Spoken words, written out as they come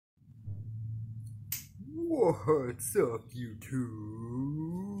What's up, YouTube?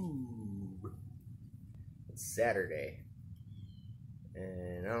 It's Saturday,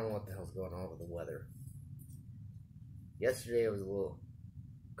 and I don't know what the hell's going on with the weather. Yesterday it was a little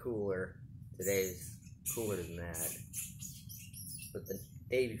cooler. Today's cooler than that. But the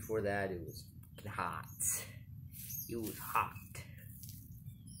day before that, it was hot. It was hot.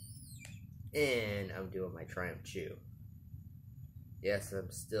 And I'm doing my Triumph Chew. Yes,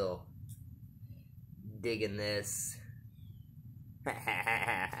 I'm still digging this. It's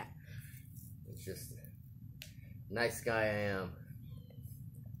just a nice guy I am.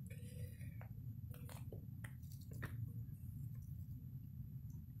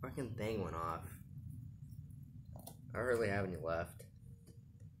 Fucking thing went off. I don't really have any left.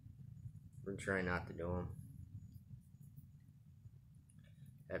 We're trying not to do them.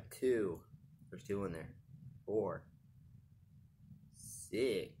 I have 2. There's 2 in there. 4,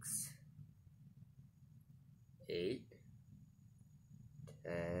 6, 8,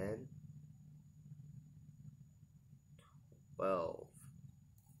 10, 12.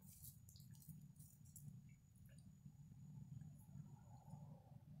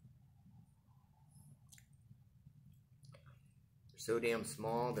 They're so damn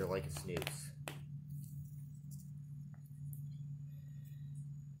small, they're like a snooze.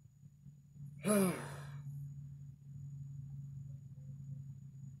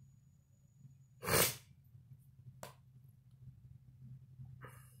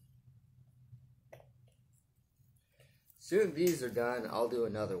 Soon as these are done, I'll do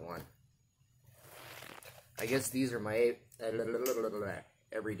another one. I guess these are my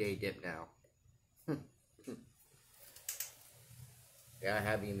everyday dip now. Yeah, I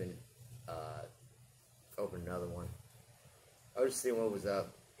haven't even opened another one. I was just seeing what was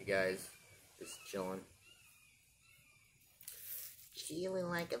up, you guys. Just chilling. Chilling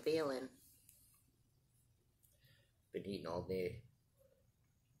like a villain. Been eating all day.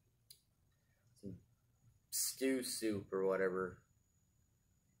 Some stew soup or whatever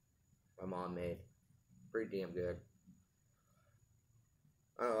my mom made. Pretty damn good.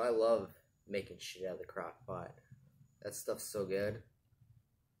 I don't know, I love making shit out of the crock pot. That stuff's so good.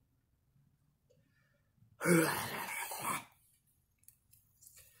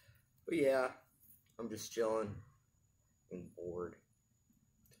 But yeah, I'm just chilling and bored.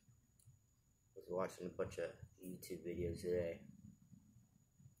 I was watching a bunch of YouTube videos today.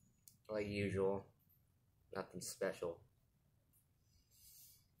 Like usual, nothing special.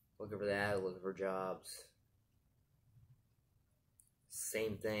 Looking for that, looking for jobs.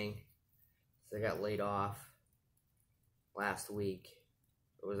 Same thing. So I got laid off last week.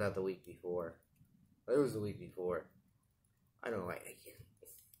 Or was that the week before? It was the week before. I don't know, I can't.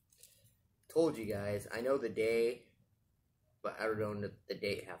 Told you guys, I know the day, but I don't know the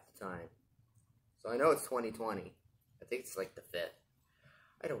date half the time. So I know it's 2020. I think it's like the 5th.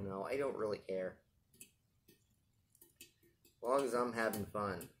 I don't know. I don't really care. As long as I'm having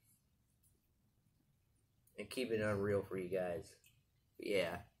fun. And keeping it unreal for you guys. But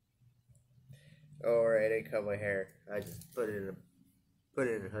yeah. Alright, I cut my hair. I just put it in a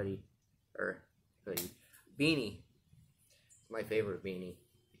hoodie. Or hoodie. Beanie. It's my favorite beanie.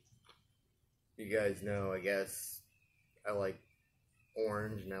 You guys know, I guess, I like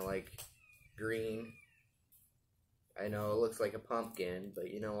orange and I like green. I know it looks like a pumpkin, but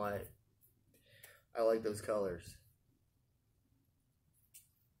you know what? I like those colors.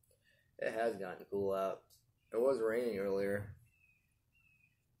 It has gotten cool out. It was raining earlier.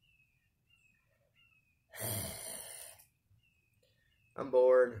 I'm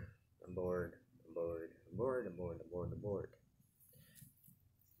bored. I'm bored. I'm bored. I'm bored. I'm bored. I'm bored. I'm bored.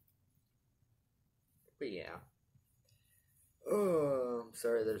 But yeah. Oh, I'm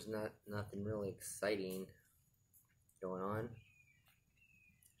sorry there's nothing really exciting going on.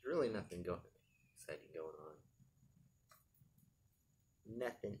 There's really nothing exciting going on.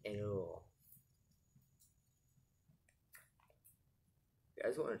 Nothing at all. You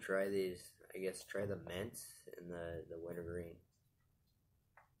guys want to try these? I guess try the mint and the wintergreen.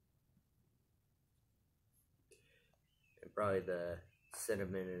 And probably the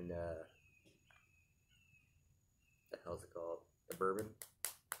cinnamon and the hell's it called? The bourbon.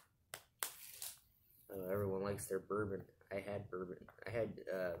 Everyone likes their bourbon. I had bourbon. I had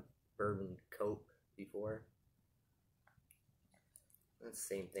bourbon Cope before. That's the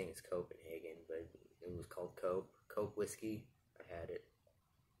same thing as Copenhagen, but it was called Cope. Cope whiskey. I had it.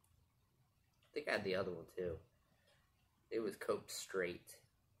 I think I had the other one too. It was Cope Straight.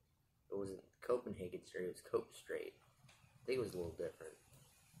 It wasn't Copenhagen Straight. It was Cope Straight. I think it was a little different.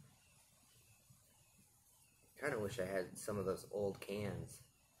 Kind of wish I had some of those old cans.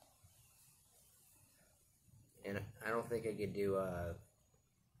 And I don't think I could do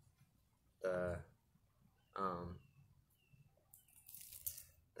the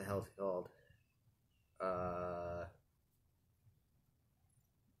hell's it called?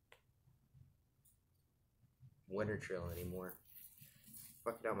 Winter Trail anymore.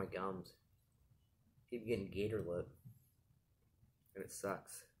 Fucking out my gums. Keep getting gator lip. And it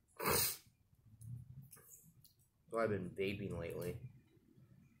sucks. So I've been vaping lately.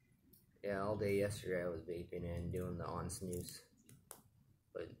 Yeah, all day yesterday I was vaping and doing the on snooze.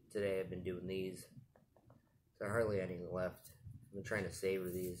 But today I've been doing these. So hardly any left. I've been trying to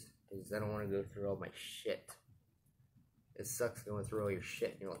savor these because I don't want to go through all my shit. It sucks going through all your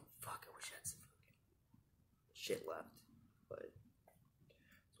shit and you're like, fuck, I wish I had some fucking shit left. But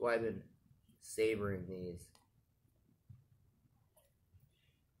that's why I've been savoring these.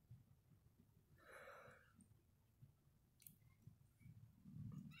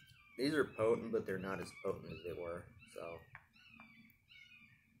 These are potent, but they're not as potent as they were, so.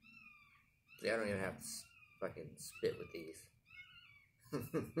 See, I don't even have to fucking spit with these.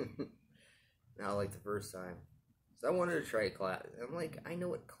 Not like the first time. So I wanted to try classic. I'm like, I know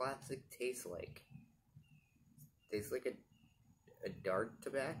what classic tastes like. Tastes like a dark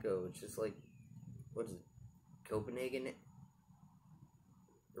tobacco. It's just like, what is it? Copenhagen?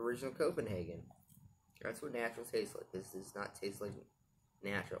 Original Copenhagen. That's what natural tastes like. This does not taste like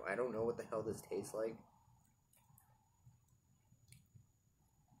natural. I don't know what the hell this tastes like.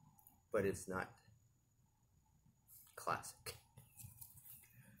 But it's not classic.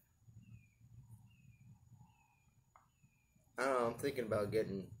 I don't know, I'm thinking about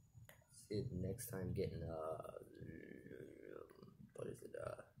getting, see next time getting, what is it,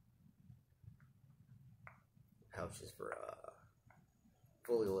 pouches for,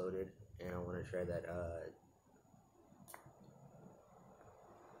 fully loaded, and I want to try that,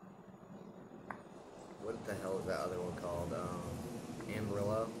 what the hell is that other one called,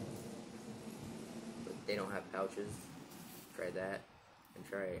 Amarillo, but they don't have pouches. Try that, and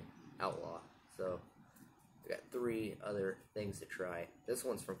try Outlaw. So I got 3 other things to try. This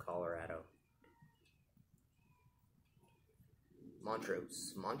one's from Colorado.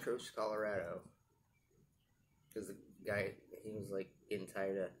 Montrose, Colorado. Because the guy, he was like getting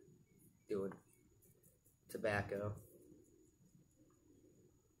tired of doing tobacco.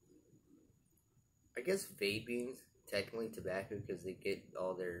 I guess vaping's technically tobacco because they get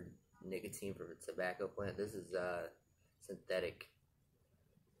all their nicotine from a tobacco plant. This is synthetic.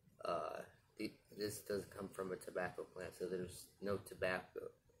 This does come from a tobacco plant, so there's no tobacco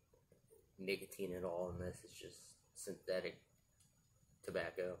nicotine at all in this. It's just synthetic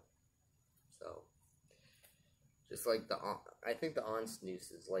tobacco. So, just like I think the on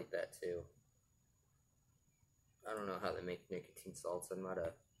snooze is like that too. I don't know how they make nicotine salts. I'm not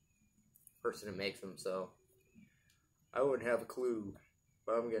a person who makes them, so I wouldn't have a clue.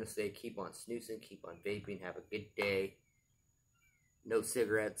 But I'm gonna say keep on snoozing, keep on vaping, have a good day. No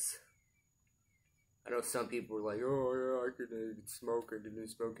cigarettes. I know some people were like, oh yeah, I could smoke, I didn't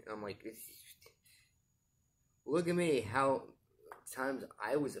smoke. I'm like, look at me, how times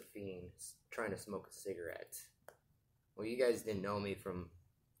I was a fiend trying to smoke a cigarette. Well, you guys didn't know me from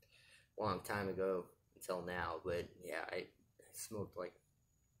a long time ago until now, but yeah, I smoked like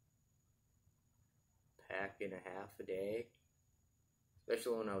a pack and a half a day.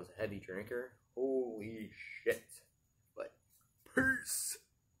 Especially when I was a heavy drinker. Holy shit. But peace.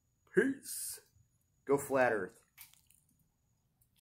 Peace. Go Flat Earth.